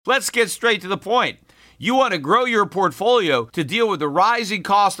Let's get straight to the point. You want to grow your portfolio to deal with the rising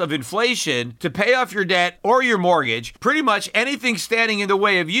cost of inflation, to pay off your debt or your mortgage, pretty much anything standing in the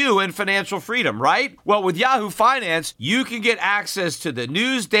way of you and financial freedom, right? Well, with Yahoo Finance, you can get access to the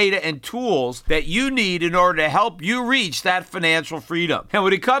news, data, and tools that you need in order to help you reach that financial freedom. And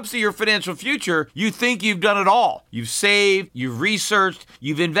when it comes to your financial future, you think you've done it all. You've saved, you've researched,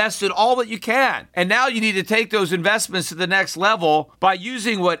 you've invested all that you can. And now you need to take those investments to the next level by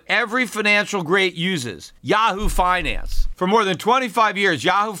using what every financial great uses. Yahoo Finance. For more than 25 years,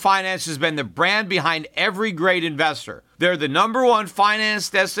 Yahoo Finance has been the brand behind every great investor. They're the #1 finance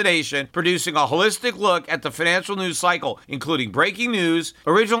destination, producing a holistic look at the financial news cycle, including breaking news,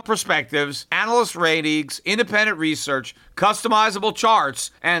 original perspectives, analyst ratings, independent research, customizable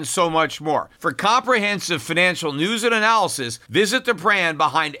charts, and so much more. For comprehensive financial news and analysis, visit the brand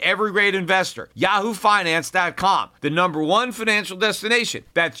behind every great investor, yahoofinance.com, the #1 financial destination.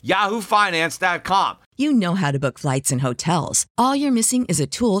 That's yahoofinance.com. You know how to book flights and hotels. All you're missing is a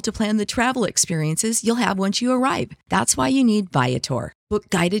tool to plan the travel experiences you'll have once you arrive. That's why you need Viator. Book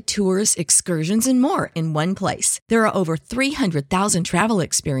guided tours, excursions, and more in one place. There are over 300,000 travel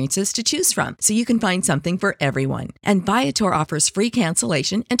experiences to choose from, so you can find something for everyone. And Viator offers free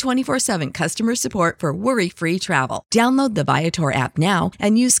cancellation and 24/7 customer support for worry-free travel. Download the Viator app now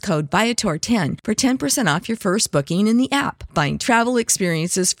and use code Viator10 for 10% off your first booking in the app. Find travel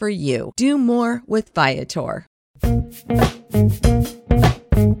experiences for you. Do more with Viator.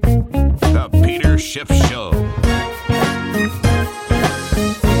 The Peter Schiff Show.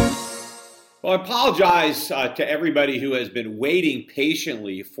 Well, I apologize to everybody who has been waiting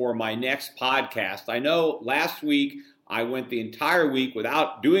patiently for my next podcast. I know last week I went the entire week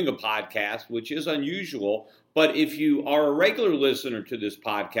without doing a podcast, which is unusual. But if you are a regular listener to this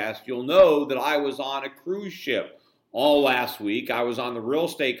podcast, you'll know that I was on a cruise ship all last week. I was on the Real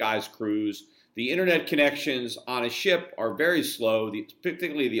Estate Guys cruise. The internet connections on a ship are very slow,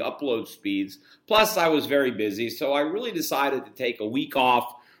 particularly the upload speeds. Plus, I was very busy, so I really decided to take a week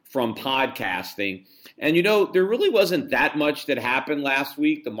off from podcasting. And there really wasn't that much that happened last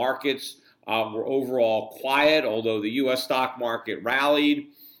week. The markets were overall quiet, although the U.S. stock market rallied.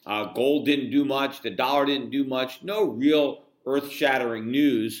 Gold didn't do much. The dollar didn't do much. No real earth-shattering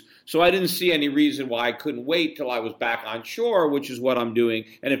news. So I didn't see any reason why I couldn't wait till I was back on shore, which is what I'm doing.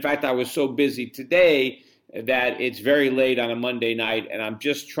 And in fact, I was so busy today that it's very late on a Monday night, and I'm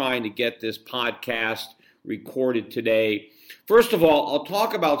just trying to get this podcast recorded today. First of all, I'll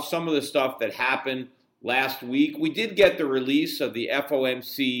talk about some of the stuff that happened last week. We did get the release of the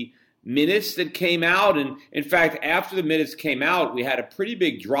FOMC minutes that came out. And in fact, after the minutes came out, we had a pretty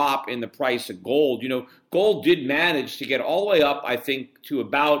big drop in the price of gold. Gold did manage to get all the way up, I think, to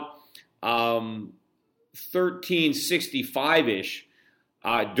about 1365-ish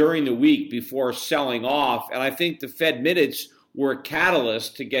during the week before selling off. And I think the Fed minutes were a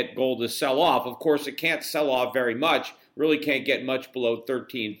catalyst to get gold to sell off. Of course, it can't sell off very much. Really can't get much below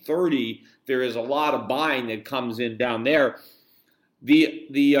 1330. There is a lot of buying that comes in down there.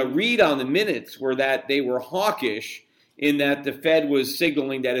 The read on the minutes were that they were hawkish, in that the Fed was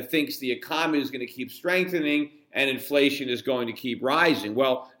signaling that it thinks the economy is going to keep strengthening and inflation is going to keep rising.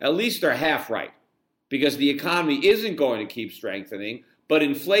 Well, at least they're half right, because the economy isn't going to keep strengthening, but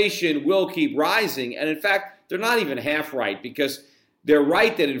inflation will keep rising. And in fact, they're not even half right, because they're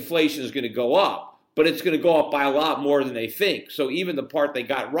right that inflation is going to go up, but it's going to go up by a lot more than they think. So even the part they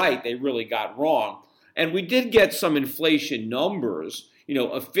got right, they really got wrong. And we did get some inflation numbers,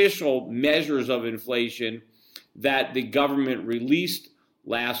 official measures of inflation that the government released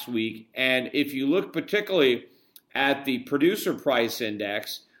last week. And if you look particularly at the producer price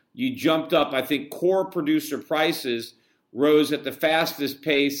index, you jumped up. I think core producer prices rose at the fastest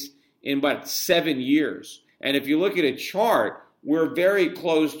pace in about 7 years. And if you look at a chart, we're very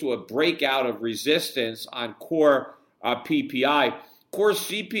close to a breakout of resistance on core PPI. Core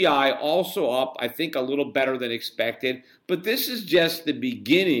CPI also up, I think, a little better than expected. But this is just the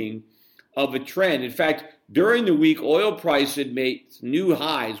beginning of a trend. In fact, during the week, oil price had made new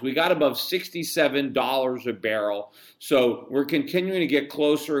highs. We got above $67 a barrel. So we're continuing to get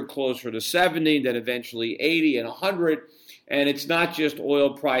closer and closer to 70, then eventually 80 and 100. And it's not just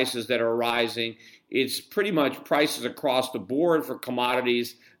oil prices that are rising. It's pretty much prices across the board for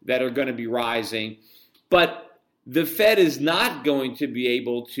commodities that are going to be rising. But the Fed is not going to be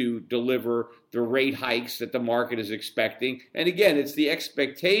able to deliver the rate hikes that the market is expecting. And again, it's the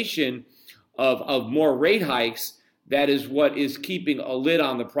expectation of more rate hikes that is what is keeping a lid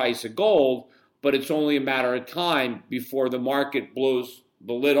on the price of gold, but it's only a matter of time before the market blows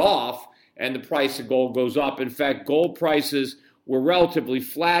the lid off and the price of gold goes up. In fact, gold prices we're relatively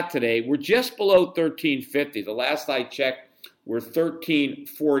flat today. We're just below 1350. The last I checked, we're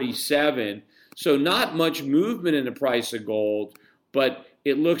 1347. So not much movement in the price of gold, but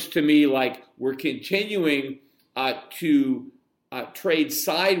it looks to me like we're continuing to trade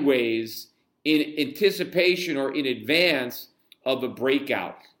sideways in anticipation or in advance of a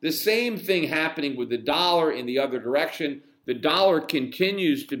breakout. The same thing happening with the dollar in the other direction. The dollar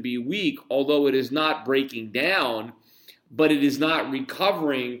continues to be weak, although it is not breaking down, but it is not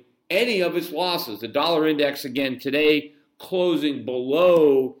recovering any of its losses. The dollar index again today closing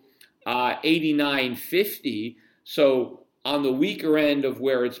below 89.50. So on the weaker end of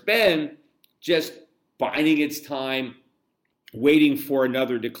where it's been, just biding its time, waiting for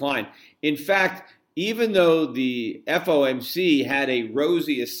another decline. In fact, even though the FOMC had a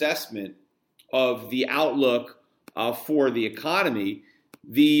rosy assessment of the outlook for the economy,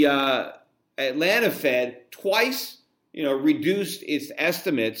 the Atlanta Fed twice, reduced its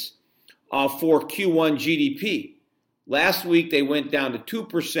estimates for Q1 GDP. Last week they went down to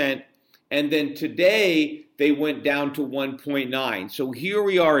 2%, and then today they went down to 1.9. So here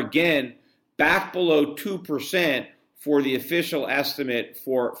we are again, back below 2% for the official estimate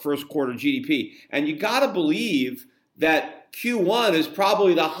for first quarter GDP. And you got to believe that Q1 is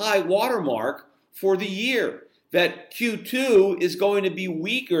probably the high watermark for the year, that Q2 is going to be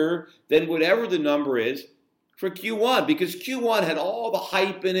weaker than whatever the number is for Q1, because Q1 had all the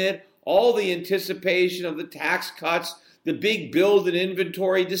hype in it, all the anticipation of the tax cuts, the big build in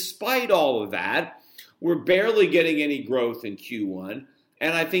inventory. Despite all of that, we're barely getting any growth in Q1.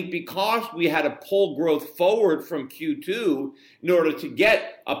 And I think because we had to pull growth forward from Q2 in order to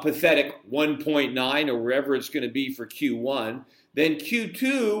get a pathetic 1.9 or wherever it's going to be for Q1, then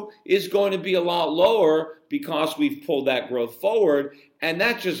Q2 is going to be a lot lower because we've pulled that growth forward. And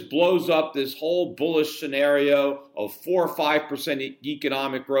that just blows up this whole bullish scenario of 4 or 5%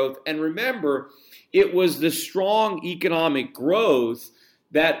 economic growth. And remember, it was the strong economic growth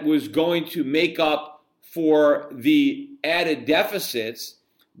that was going to make up for the added deficits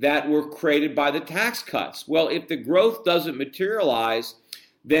that were created by the tax cuts. Well, if the growth doesn't materialize,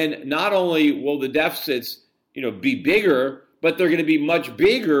 then not only will the deficits, be bigger, but they're going to be much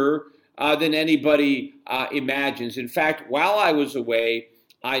bigger than anybody imagines. In fact, while I was away,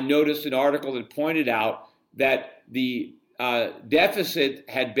 I noticed an article that pointed out that the deficit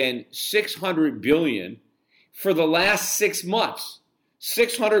had been $600 billion for the last 6 months.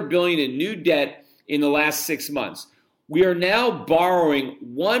 $600 billion in new debt in the last 6 months. We are now borrowing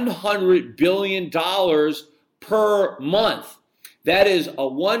 $100 billion per month. That is a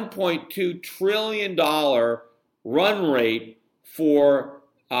 $1.2 trillion run rate for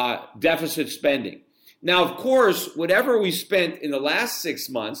deficit spending. Now, of course, whatever we spent in the last 6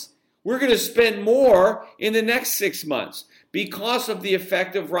 months, we're going to spend more in the next 6 months because of the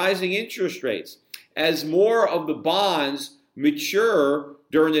effect of rising interest rates. As more of the bonds mature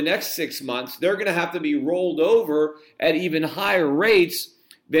during the next 6 months, they're going to have to be rolled over at even higher rates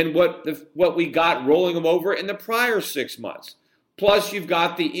than what we got rolling them over in the prior 6 months. Plus, you've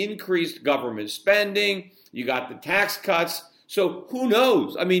got the increased government spending, you got the tax cuts. So who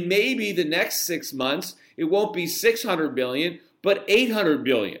knows? I mean, maybe the next 6 months, it won't be $600 billion, but $800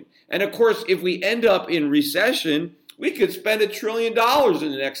 billion. And of course, if we end up in recession, we could spend $1 trillion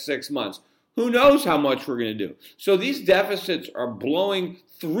in the next 6 months. Who knows how much we're going to do? So these deficits are blowing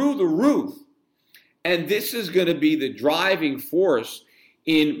through the roof. And this is going to be the driving force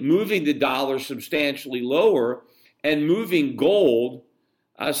in moving the dollar substantially lower and moving gold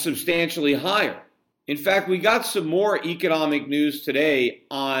substantially higher. In fact, we got some more economic news today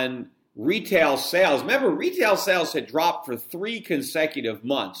on retail sales. Remember, retail sales had dropped for 3 consecutive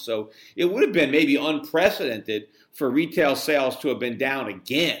months. So it would have been maybe unprecedented for retail sales to have been down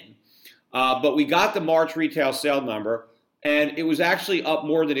again. But we got the March retail sale number, and it was actually up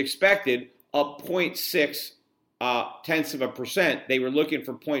more than expected, up 0.6 tenths of a percent. They were looking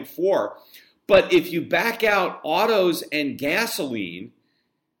for 0.4. But if you back out autos and gasoline,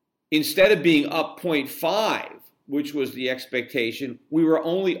 instead of being up 0.5, which was the expectation, we were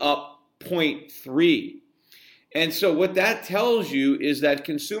only up 0.3. And so what that tells you is that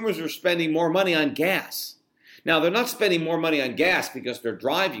consumers are spending more money on gas. Now, they're not spending more money on gas because they're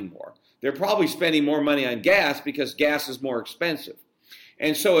driving more. They're probably spending more money on gas because gas is more expensive.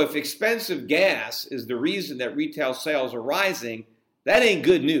 And so if expensive gas is the reason that retail sales are rising, that ain't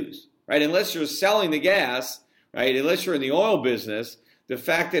good news, right? Unless you're selling the gas, right? Unless you're in the oil business, the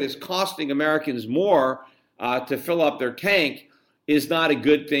fact that it's costing Americans more to fill up their tank is not a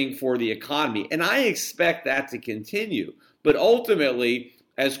good thing for the economy. And I expect that to continue. But ultimately,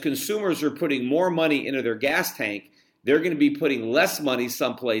 as consumers are putting more money into their gas tank, they're going to be putting less money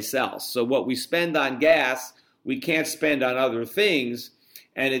someplace else. So what we spend on gas, we can't spend on other things,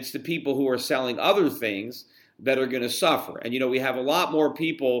 and it's the people who are selling other things that are going to suffer. And, we have a lot more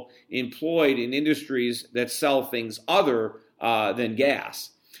people employed in industries that sell things other than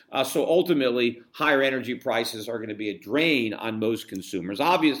gas. So ultimately, higher energy prices are going to be a drain on most consumers.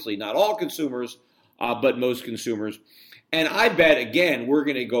 Obviously, not all consumers, but most consumers. And I bet, again, we're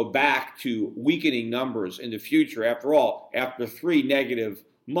going to go back to weakening numbers in the future. After all, after 3 negative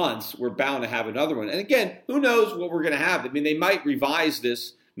months, we're bound to have another one. And again, who knows what we're going to have? I mean, they might revise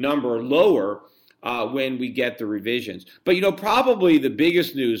this number lower when we get the revisions. But, probably the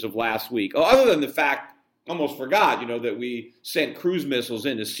biggest news of last week, other than the fact, almost forgot, that we sent cruise missiles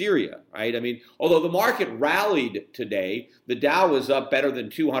into Syria, right? I mean, although the market rallied today, the Dow was up better than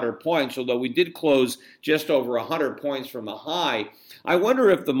 200 points, although we did close just over 100 points from the high. I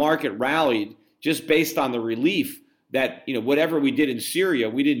wonder if the market rallied just based on the relief that, whatever we did in Syria,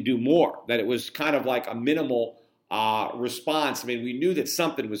 we didn't do more, that it was kind of like a minimal response. I mean, we knew that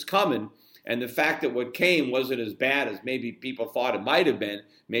something was coming, and the fact that what came wasn't as bad as maybe people thought it might have been.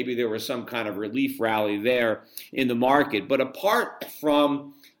 Maybe there was some kind of relief rally there in the market. But apart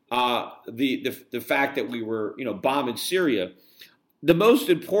from the fact that we were, bombing Syria, the most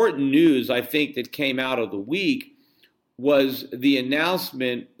important news, I think, that came out of the week was the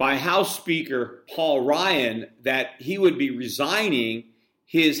announcement by House Speaker Paul Ryan that he would be resigning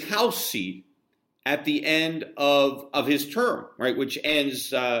his House seat at the end of his term, right, which ends,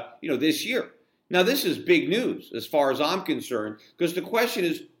 this year. Now, this is big news as far as I'm concerned, because the question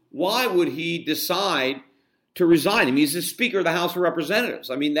is, why would he decide to resign? I mean, he's the Speaker of the House of Representatives.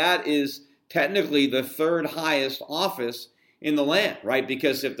 I mean, that is technically the third highest office in the land, right?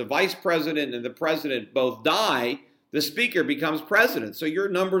 Because if the vice president and the president both die, the Speaker becomes president. So you're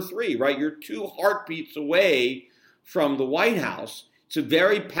number 3, right? You're 2 heartbeats away from the White House. It's a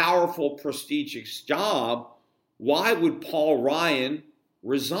very powerful, prestigious job. Why would Paul Ryan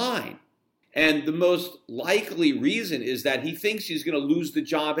resign? And the most likely reason is that he thinks he's going to lose the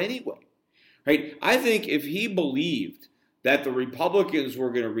job anyway, right? I think if he believed that the Republicans were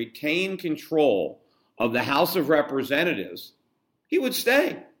going to retain control of the House of Representatives, he would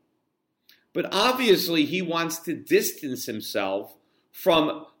stay. But obviously, he wants to distance himself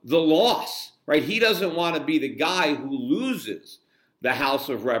from the loss, right? He doesn't want to be the guy who loses the House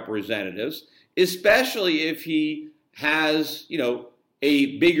of Representatives, especially if he has,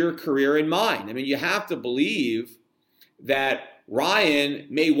 a bigger career in mind. I mean, you have to believe that Ryan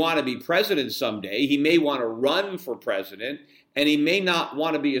may want to be president someday. He may want to run for president, and he may not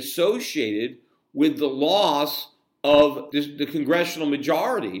want to be associated with the loss of the congressional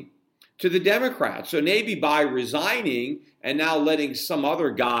majority to the Democrats. So maybe by resigning and now letting some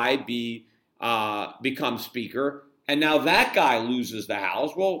other guy become speaker, and now that guy loses the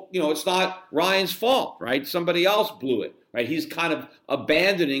House, well, it's not Ryan's fault, right? Somebody else blew it, right? He's kind of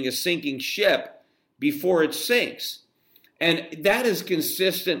abandoning a sinking ship before it sinks. And that is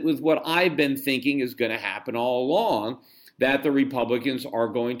consistent with what I've been thinking is going to happen all along, that the Republicans are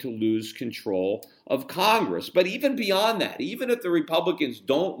going to lose control of Congress. But even beyond that, even if the Republicans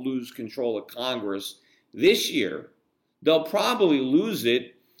don't lose control of Congress this year, they'll probably lose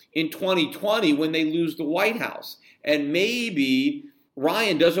it in 2020 when they lose the White House. And maybe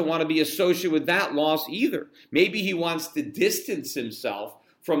Ryan doesn't want to be associated with that loss either. Maybe he wants to distance himself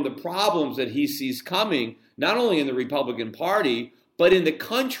from the problems that he sees coming, not only in the Republican Party, but in the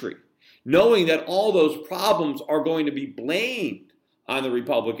country, knowing that all those problems are going to be blamed on the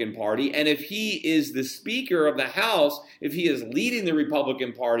Republican Party. And if he is the Speaker of the House, if he is leading the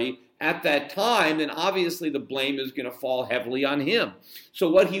Republican Party at that time, then obviously the blame is going to fall heavily on him. So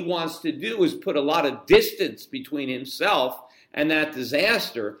what he wants to do is put a lot of distance between himself and that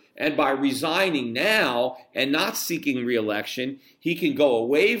disaster. And by resigning now and not seeking re-election, he can go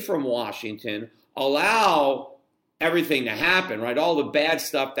away from Washington, allow everything to happen, right? All the bad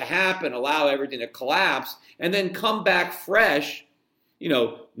stuff to happen, allow everything to collapse, and then come back fresh,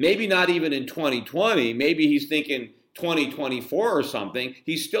 maybe not even in 2020. Maybe he's thinking 2024 or something.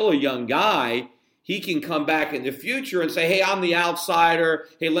 He's still a young guy. He can come back in the future and say, hey, I'm the outsider.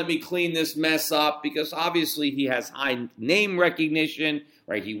 Hey, let me clean this mess up, because obviously he has high name recognition,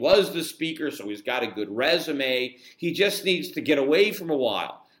 right? He was the Speaker, so he's got a good resume. He just needs to get away from a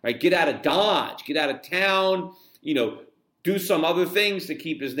while, right? Get out of Dodge, get out of town, do some other things to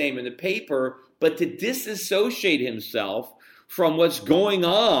keep his name in the paper, but to disassociate himself from what's going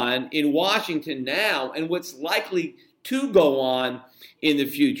on in Washington now and what's likely to go on in the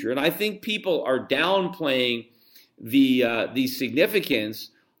future. And I think people are downplaying the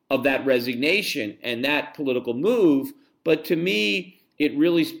significance of that resignation and that political move. But to me, it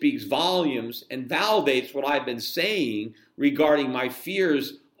really speaks volumes and validates what I've been saying regarding my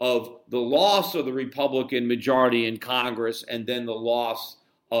fears of the loss of the Republican majority in Congress and then the loss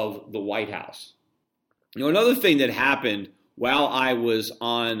of the White House. Another thing that happened while I was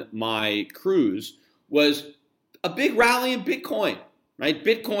on my cruise was a big rally in Bitcoin, right?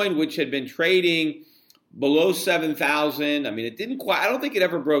 Bitcoin, which had been trading below 7,000. I mean, it didn't quite, I don't think it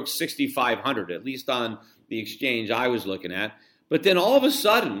ever broke 6,500, at least on the exchange I was looking at. But then all of a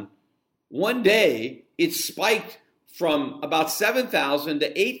sudden, one day, it spiked from about 7,000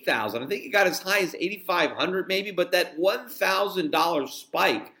 to 8,000. I think it got as high as 8,500 maybe, but that $1,000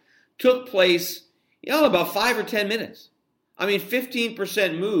 spike took place, about 5 or 10 minutes. I mean,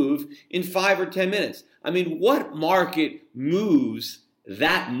 15% move in 5 or 10 minutes. I mean, what market moves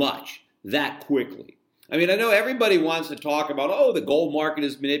that much, that quickly? I mean, I know everybody wants to talk about, the gold market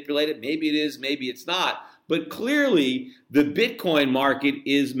is manipulated. Maybe it is, maybe it's not. But clearly, the Bitcoin market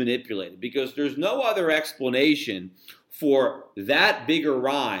is manipulated because there's no other explanation for that bigger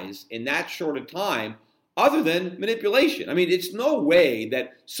rise in that short a time other than manipulation. I mean, it's no way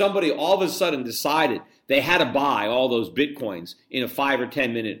that somebody all of a sudden decided they had to buy all those Bitcoins in a 5 or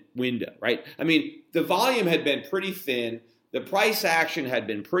 10 minute window, right? I mean, the volume had been pretty thin. The price action had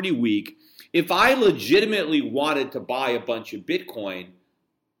been pretty weak. If I legitimately wanted to buy a bunch of Bitcoin,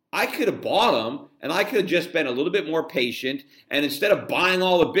 I could have bought them and I could have just been a little bit more patient. And instead of buying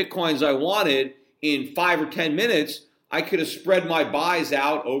all the Bitcoins I wanted in 5 or 10 minutes, I could have spread my buys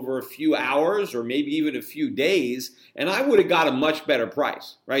out over a few hours or maybe even a few days, and I would have got a much better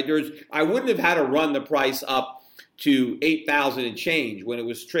price, right? I wouldn't have had to run the price up to 8,000 and change when it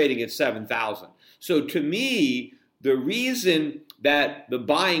was trading at 7,000. So to me, the reason that the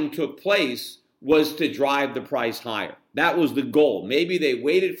buying took place was to drive the price higher. That was the goal. Maybe they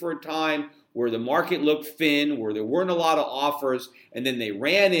waited for a time where the market looked thin, where there weren't a lot of offers, and then they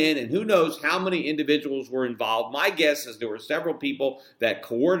ran in, and who knows how many individuals were involved. My guess is there were several people that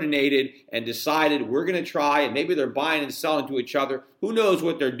coordinated and decided we're going to try, and maybe they're buying and selling to each other. Who knows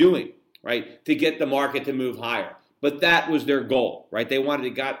what they're doing, right, to get the market to move higher. But that was their goal, right? They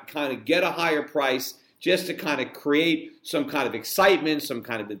wanted to kind of get a higher price just to kind of create some kind of excitement, some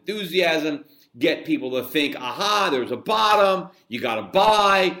kind of enthusiasm, get people to think, aha, there's a bottom, you got to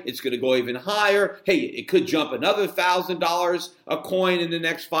buy, it's going to go even higher. Hey, it could jump another $1,000 a coin in the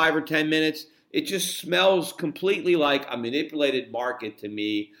next 5 or 10 minutes. It just smells completely like a manipulated market to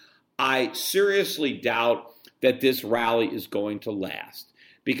me. I seriously doubt that this rally is going to last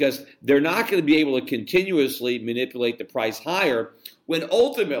because they're not going to be able to continuously manipulate the price higher when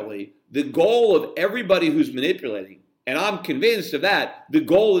ultimately the goal of everybody who's manipulating, and I'm convinced of that, the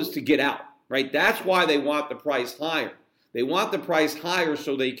goal is to get out. Right? That's why they want the price higher. They want the price higher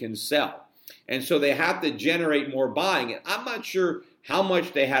so they can sell. And so they have to generate more buying. And I'm not sure how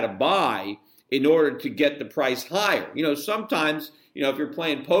much they had to buy in order to get the price higher. Sometimes, if you're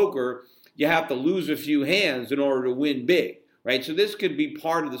playing poker, you have to lose a few hands in order to win big. Right? So this could be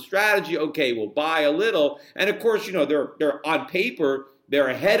part of the strategy. Okay, we'll buy a little. And of course, they're on paper, they're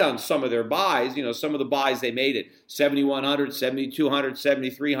ahead on some of their buys. Some of the buys they made at 7,100, 7,200,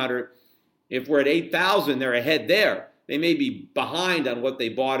 7,300. If we're at 8,000, they're ahead there. They may be behind on what they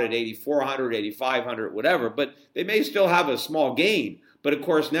bought at 8,400, 8,500, whatever, but they may still have a small gain. But of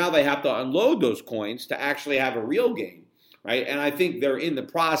course, now they have to unload those coins to actually have a real gain, right? And I think they're in the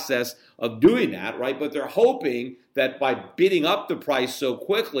process of doing that, right? But they're hoping that by bidding up the price so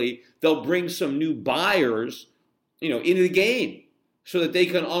quickly, they'll bring some new buyers, into the game so that they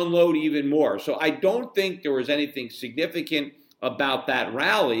can unload even more. So I don't think there was anything significant about that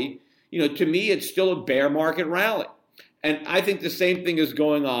rally. To me, it's still a bear market rally. And I think the same thing is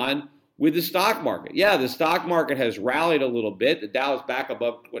going on with the stock market. Yeah, the stock market has rallied a little bit. The Dow is back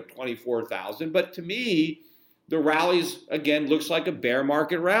above, 24,000. But to me, the rallies, again, looks like a bear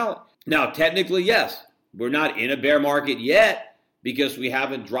market rally. Now, technically, yes, we're not in a bear market yet because we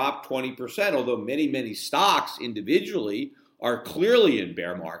haven't dropped 20%, although many, many stocks individually are clearly in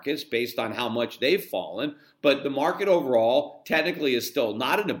bear markets based on how much they've fallen. But the market overall technically is still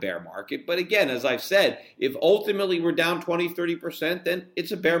not in a bear market. But again, as I've said, if ultimately we're down 20, 30%, then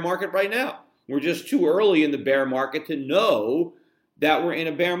it's a bear market right now. We're just too early in the bear market to know that we're in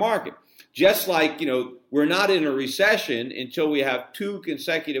a bear market. Just like, we're not in a recession until we have 2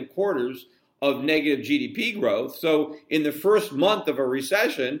 consecutive quarters of negative GDP growth. So in the first month of a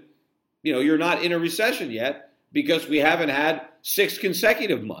recession, you're not in a recession yet, because we haven't had 6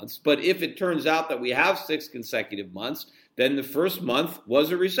 consecutive months. But if it turns out that we have 6 consecutive months, then the first month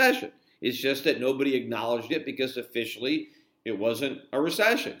was a recession. It's just that nobody acknowledged it because officially It wasn't a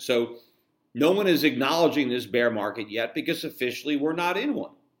recession. So no one is acknowledging this bear market yet because officially we're not in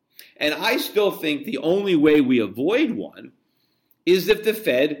one. And I still think the only way we avoid one is if the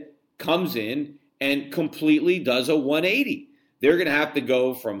Fed comes in and completely does a 180. They're going to have to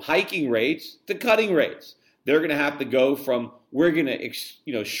go from hiking rates to cutting rates. They're going to have to go from we're going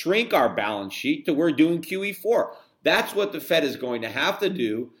to shrink our balance sheet to we're doing QE4. That's what the Fed is going to have to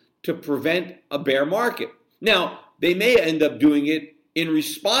do to prevent a bear market. Now, they may end up doing it in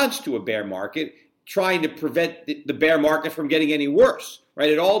response to a bear market, trying to prevent the bear market from getting any worse, right?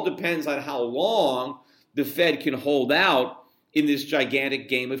 It all depends on how long the Fed can hold out in this gigantic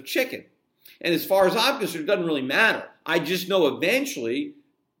game of chicken. And as far as I'm concerned, it doesn't really matter. I just know eventually,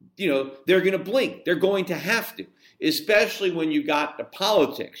 they're going to blink. They're going to have to, especially when you got the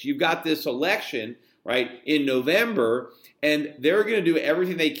politics. You've got this election, right, in November, and they're going to do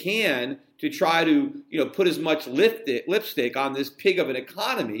everything they can to try to, put as much lipstick on this pig of an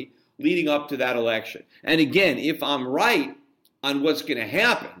economy leading up to that election. And again, if I'm right on what's going to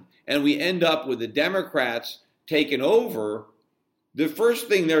happen, and we end up with the Democrats taking over, the first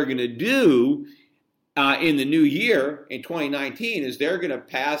thing they're going to do in the new year, in 2019, is they're going to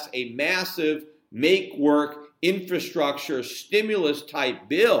pass a massive make-work infrastructure stimulus type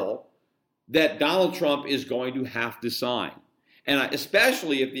bill that Donald Trump is going to have to sign. And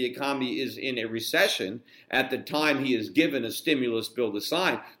especially if the economy is in a recession at the time he is given a stimulus bill to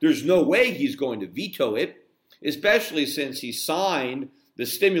sign, there's no way he's going to veto it, especially since he signed the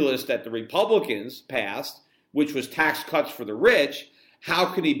stimulus that the Republicans passed, which was tax cuts for the rich. How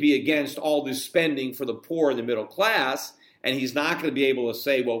can he be against all this spending for the poor and the middle class? And he's not going to be able to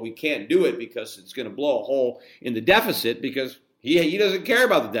say, well, we can't do it because it's going to blow a hole in the deficit, because he doesn't care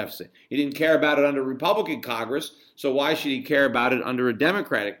about the deficit. He didn't care about it under Republican Congress, so why should he care about it under a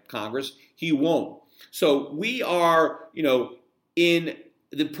Democratic Congress? He won't. So we are, in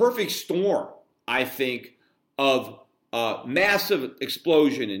the perfect storm, I think, of massive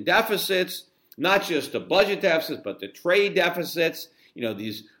explosion in deficits, not just the budget deficits, but the trade deficits.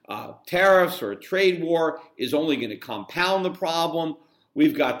 These tariffs or a trade war is only going to compound the problem.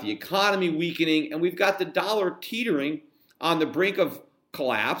 We've got the economy weakening, and we've got the dollar teetering on the brink of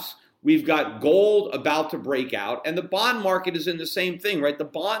collapse. We've got gold about to break out, and the bond market is in the same thing, right? The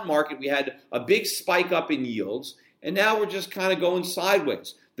bond market, we had a big spike up in yields, and now we're just kind of going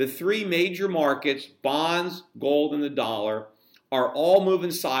sideways. The three major markets, bonds, gold, and the dollar, are all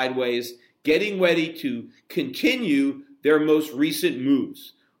moving sideways, getting ready to continue their most recent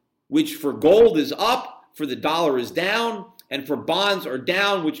moves, which for gold is up, for the dollar is down, and for bonds are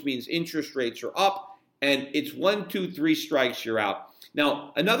down, which means interest rates are up. And it's 1, 2, 3 strikes, you're out.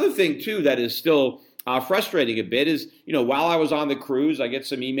 Now, another thing, too, that is still frustrating a bit is, while I was on the cruise, I get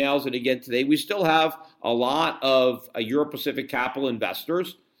some emails, and again today, we still have a lot of Euro-Pacific capital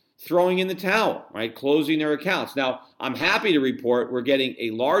investors throwing in the towel, right, closing their accounts. Now, I'm happy to report we're getting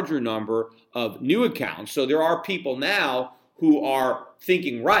a larger number of new accounts. So there are people now who are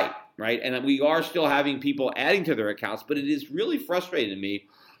thinking right, and we are still having people adding to their accounts, but it is really frustrating to me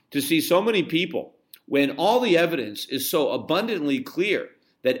to see so many people, when all the evidence is so abundantly clear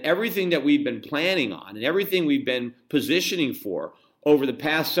that everything that we've been planning on and everything we've been positioning for over the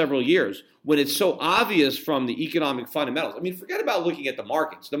past several years, when it's so obvious from the economic fundamentals. I mean, forget about looking at the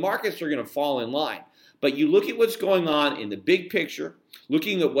markets. The markets are going to fall in line. But you look at what's going on in the big picture,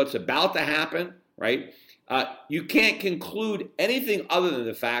 looking at what's about to happen, right? You can't conclude anything other than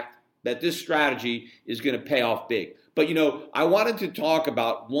the fact that this strategy is going to pay off big. But, I wanted to talk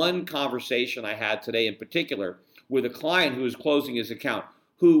about one conversation I had today in particular with a client who was closing his account,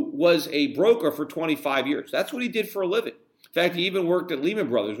 who was a broker for 25 years. That's what he did for a living. In fact, he even worked at Lehman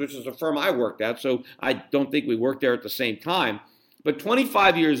Brothers, which is a firm I worked at, so I don't think we worked there at the same time. But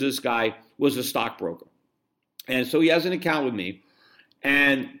 25 years, this guy was a stockbroker. And so he has an account with me,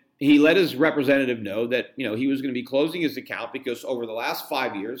 and he let his representative know that, he was going to be closing his account because over the last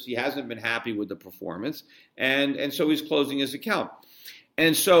 5 years, he hasn't been happy with the performance, and so he's closing his account.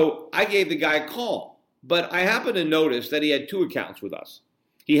 And so I gave the guy a call, but I happened to notice that he had two accounts with us.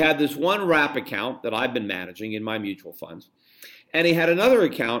 He had this one wrap account that I've been managing in my mutual funds, and he had another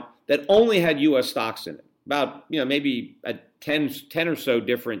account that only had U.S. stocks in it, about, maybe 10 or so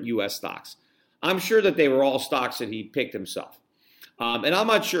different U.S. stocks. I'm sure that they were all stocks that he picked himself. And I'm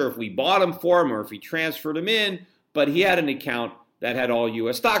not sure if we bought them for him or if he transferred them in, but he had an account that had all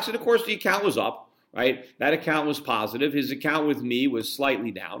U.S. stocks. And, of course, the account was up, right? That account was positive. His account with me was slightly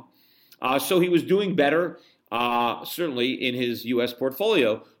down. So he was doing better, certainly, in his U.S.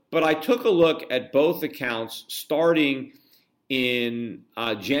 portfolio. But I took a look at both accounts starting in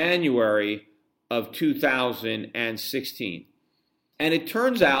January of 2016. And it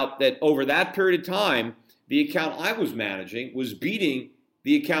turns out that over that period of time, the account I was managing was beating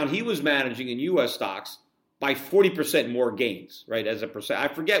the account he was managing in U.S. stocks by 40% more gains, right, as a percent. I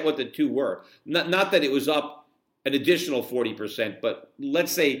forget what the two were. Not that it was up an additional 40%, but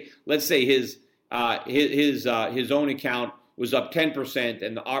let's say his own account was up 10%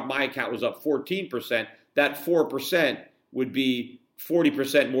 and my account was up 14%. That 4% would be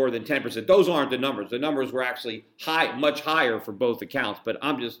 40% more than 10%. Those aren't the numbers. The numbers were actually much higher for both accounts, but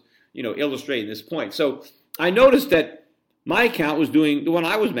I'm just, illustrating this point. So I noticed that my account was doing, the one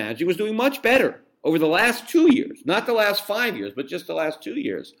I was managing was doing much better over the last 2 years, not the last 5 years, but just the last 2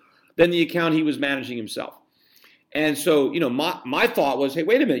 years, than the account he was managing himself. And so, my thought was, hey,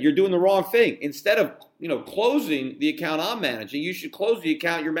 wait a minute, you're doing the wrong thing. Instead of, closing the account I'm managing, you should close the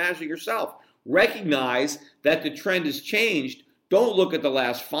account you're managing yourself. Recognize that the trend has changed. Don't look at the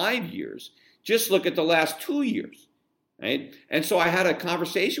last 5 years. Just look at the last 2 years, right? And so I had a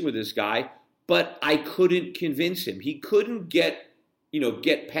conversation with this guy, but I couldn't convince him. He couldn't get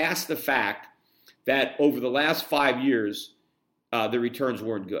past the fact that over the last 5 years, the returns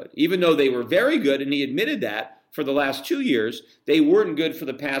weren't good. Even though they were very good, and he admitted that for the last 2 years, they weren't good for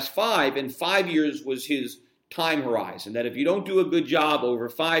the past 5, and 5 years was his time horizon, that if you don't do a good job over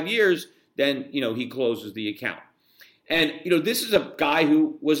 5 years, then, he closes the account. And, this is a guy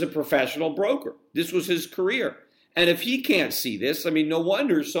who was a professional broker. This was his career. And if he can't see this, no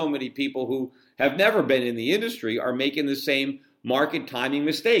wonder so many people who have never been in the industry are making the same market timing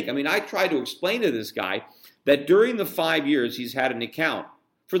mistake. I tried to explain to this guy that during the 5 years he's had an account,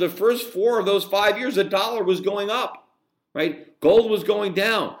 for the first 4 of those 5 years, the dollar was going up, right? Gold was going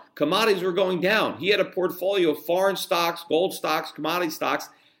down. Commodities were going down. He had a portfolio of foreign stocks, gold stocks, commodity stocks.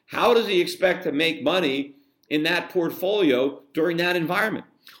 How does he expect to make money in that portfolio during that environment?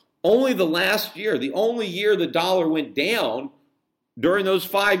 Only the last year, the only year the dollar went down during those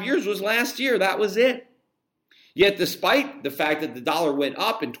 5 years was last year. That was it. Yet despite the fact that the dollar went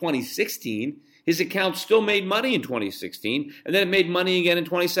up in 2016, his account still made money in 2016, and then it made money again in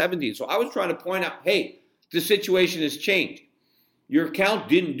 2017. So I was trying to point out, hey, the situation has changed. Your account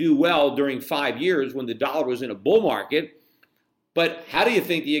didn't do well during 5 years when the dollar was in a bull market, but how do you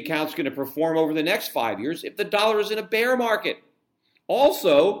think the account's going to perform over the next 5 years if the dollar is in a bear market?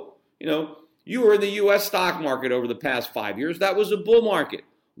 Also, you were in the U.S. stock market over the past 5 years. That was a bull market.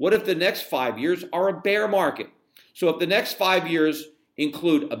 What if the next 5 years are a bear market? So if the next 5 years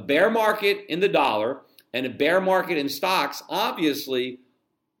include a bear market in the dollar and a bear market in stocks, obviously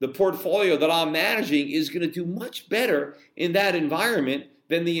the portfolio that I'm managing is going to do much better in that environment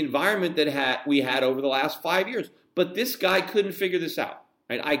than the environment that we had over the last 5 years. But this guy couldn't figure this out.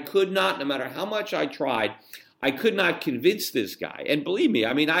 Right? I could not, no matter how much I tried, I could not convince this guy. And believe me,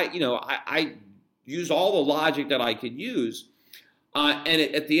 I use all the logic that I could use. And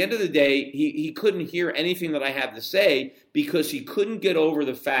at the end of the day, he couldn't hear anything that I had to say because he couldn't get over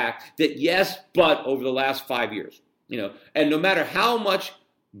the fact that yes, but over the last 5 years, and no matter how much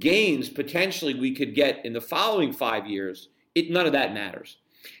gains potentially we could get in the following 5 years, none of that matters.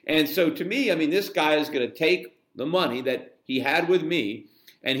 And so to me, this guy is going to take the money that he had with me,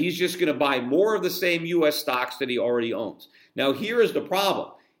 and he's just going to buy more of the same U.S. stocks that he already owns. Now, here is the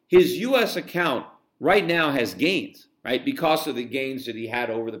problem. His U.S. account right now has gains, right, because of the gains that he had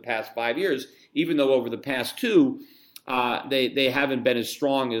over the past 5 years, even though over the past 2, they haven't been as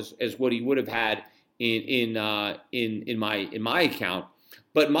strong as what he would have had in my account.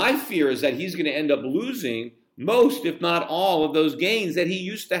 But my fear is that he's going to end up losing most, if not all, of those gains that he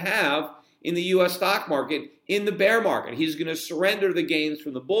used to have in the U.S. stock market in the bear market. He's going to surrender the gains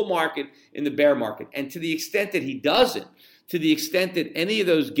from the bull market in the bear market. And to the extent that he doesn't, to the extent that any of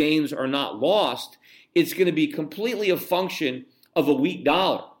those gains are not lost, it's going to be completely a function of a weak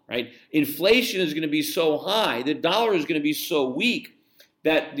dollar, right? Inflation is going to be so high, the dollar is going to be so weak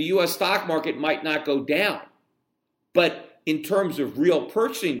that the U.S. stock market might not go down. But in terms of real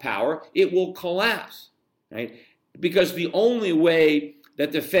purchasing power, it will collapse, right? Because the only way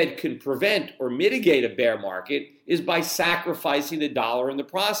that the Fed can prevent or mitigate a bear market is by sacrificing the dollar in the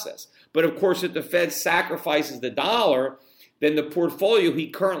process. But of course, if the Fed sacrifices the dollar, then the portfolio he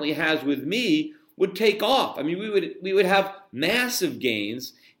currently has with me would take off. We would have massive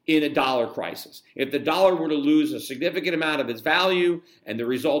gains in a dollar crisis. If the dollar were to lose a significant amount of its value, and the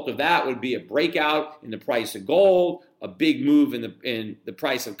result of that would be a breakout in the price of gold, a big move in the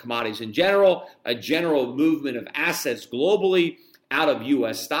price of commodities in general, a general movement of assets globally out of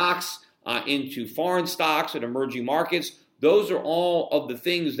U.S. stocks into foreign stocks and emerging markets, those are all of the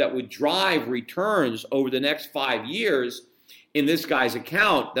things that would drive returns over the next 5 years. in this guy's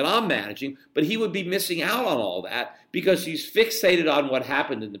account that I'm managing, but he would be missing out on all that because he's fixated on what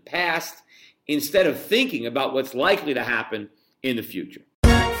happened in the past instead of thinking about what's likely to happen in the future.